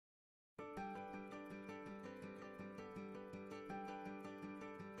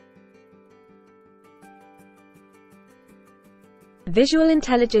Visual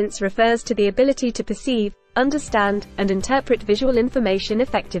intelligence refers to the ability to perceive, understand, and interpret visual information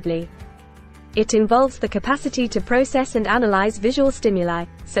effectively. It involves the capacity to process and analyze visual stimuli,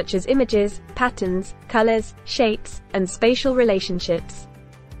 such as images, patterns, colors, shapes, and spatial relationships.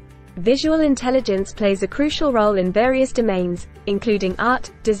 Visual intelligence plays a crucial role in various domains, including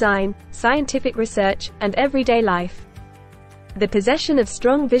art, design, scientific research, and everyday life. The possession of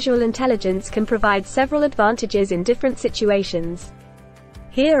strong visual intelligence can provide several advantages in different situations.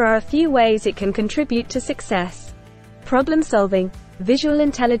 Here are a few ways it can contribute to success. Problem solving. Visual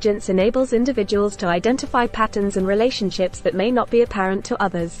intelligence enables individuals to identify patterns and relationships that may not be apparent to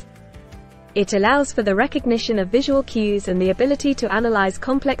others. It allows for the recognition of visual cues and the ability to analyze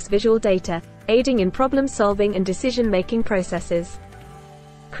complex visual data, aiding in problem solving and decision-making processes.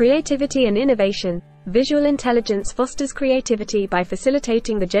 Creativity and innovation. Visual intelligence fosters creativity by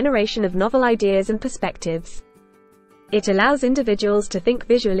facilitating the generation of novel ideas and perspectives. It allows individuals to think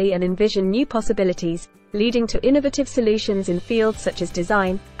visually and envision new possibilities, leading to innovative solutions in fields such as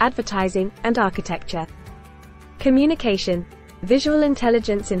design, advertising, and architecture. Communication. Visual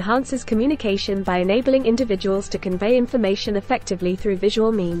intelligence enhances communication by enabling individuals to convey information effectively through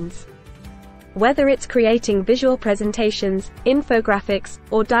visual means. Whether it's creating visual presentations, infographics,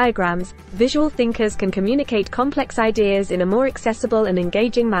 or diagrams, visual thinkers can communicate complex ideas in a more accessible and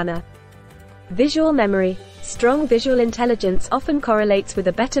engaging manner. Visual memory. Strong visual intelligence often correlates with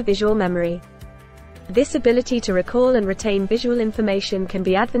a better visual memory. This ability to recall and retain visual information can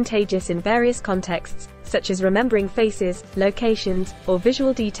be advantageous in various contexts, such as remembering faces, locations, or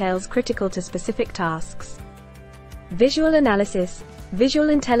visual details critical to specific tasks. Visual analysis. Visual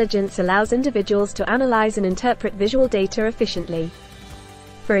intelligence allows individuals to analyze and interpret visual data efficiently.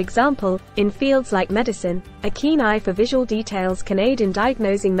 For example, in fields like medicine, a keen eye for visual details can aid in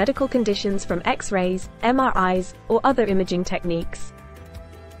diagnosing medical conditions from X-rays, MRIs, or other imaging techniques.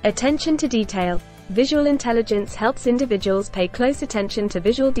 Attention to detail. Visual intelligence helps individuals pay close attention to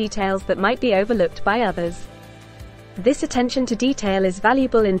visual details that might be overlooked by others. This attention to detail is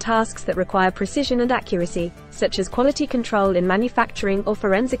valuable in tasks that require precision and accuracy, such as quality control in manufacturing or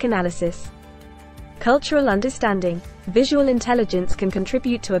forensic analysis. Cultural understanding. Visual intelligence can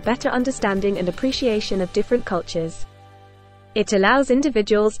contribute to a better understanding and appreciation of different cultures. It allows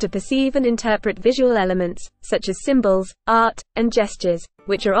individuals to perceive and interpret visual elements, such as symbols, art, and gestures,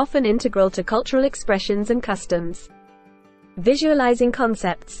 which are often integral to cultural expressions and customs. Visualizing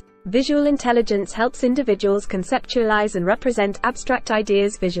concepts. Visual intelligence helps individuals conceptualize and represent abstract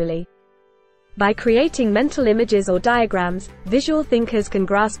ideas visually. By creating mental images or diagrams, visual thinkers can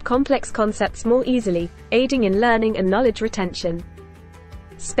grasp complex concepts more easily, aiding in learning and knowledge retention.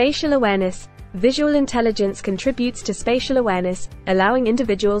 Spatial awareness. Visual intelligence contributes to spatial awareness, allowing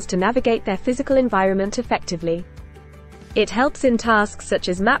individuals to navigate their physical environment effectively. It helps in tasks such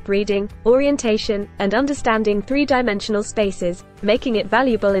as map reading, orientation, and understanding three-dimensional spaces, making it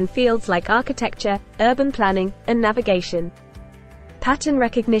valuable in fields like architecture, urban planning, and navigation. Pattern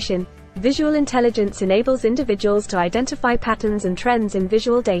recognition. Visual intelligence enables individuals to identify patterns and trends in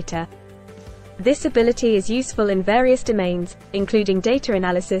visual data. This ability is useful in various domains, including data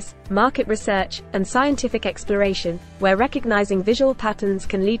analysis, market research, and scientific exploration, where recognizing visual patterns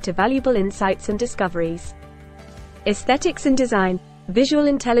can lead to valuable insights and discoveries. Aesthetics and design. Visual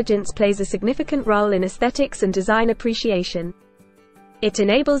intelligence plays a significant role in aesthetics and design appreciation. It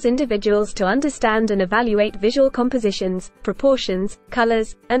enables individuals to understand and evaluate visual compositions, proportions,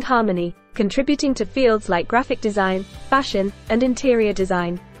 colors, and harmony, contributing to fields like graphic design, fashion, and interior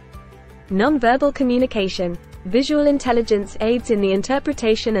design. Nonverbal communication. Visual intelligence aids in the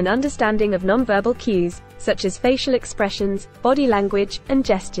interpretation and understanding of nonverbal cues, such as facial expressions, body language, and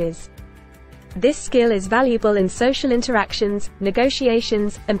gestures. This skill is valuable in social interactions,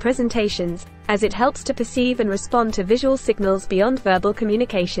 negotiations, and presentations, as it helps to perceive and respond to visual signals beyond verbal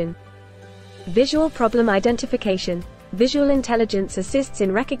communication. Visual problem identification. Visual intelligence assists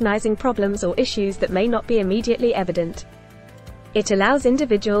in recognizing problems or issues that may not be immediately evident. It allows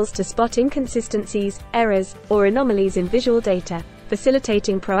individuals to spot inconsistencies, errors, or anomalies in visual data,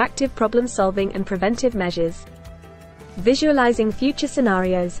 facilitating proactive problem solving and preventive measures. Visualizing future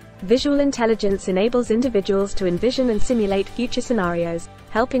scenarios. Visual intelligence enables individuals to envision and simulate future scenarios,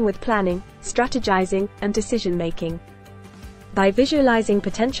 helping with planning, strategizing, and decision-making. By visualizing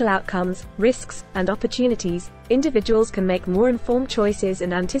potential outcomes, risks, and opportunities, individuals can make more informed choices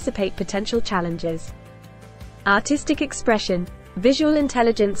and anticipate potential challenges. Artistic expression. Visual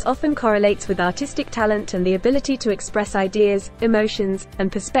intelligence often correlates with artistic talent and the ability to express ideas, emotions,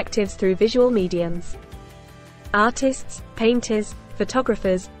 and perspectives through visual mediums. Artists, painters,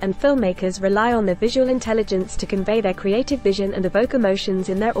 photographers, and filmmakers rely on their visual intelligence to convey their creative vision and evoke emotions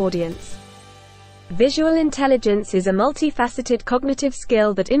in their audience. Visual intelligence is a multifaceted cognitive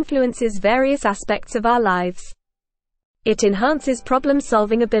skill that influences various aspects of our lives. It enhances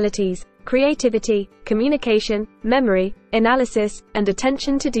problem-solving abilities, creativity, communication, memory, analysis, and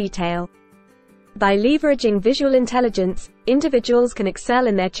attention to detail. By leveraging visual intelligence, individuals can excel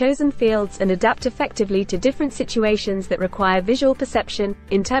in their chosen fields and adapt effectively to different situations that require visual perception,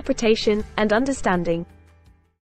 interpretation, and understanding.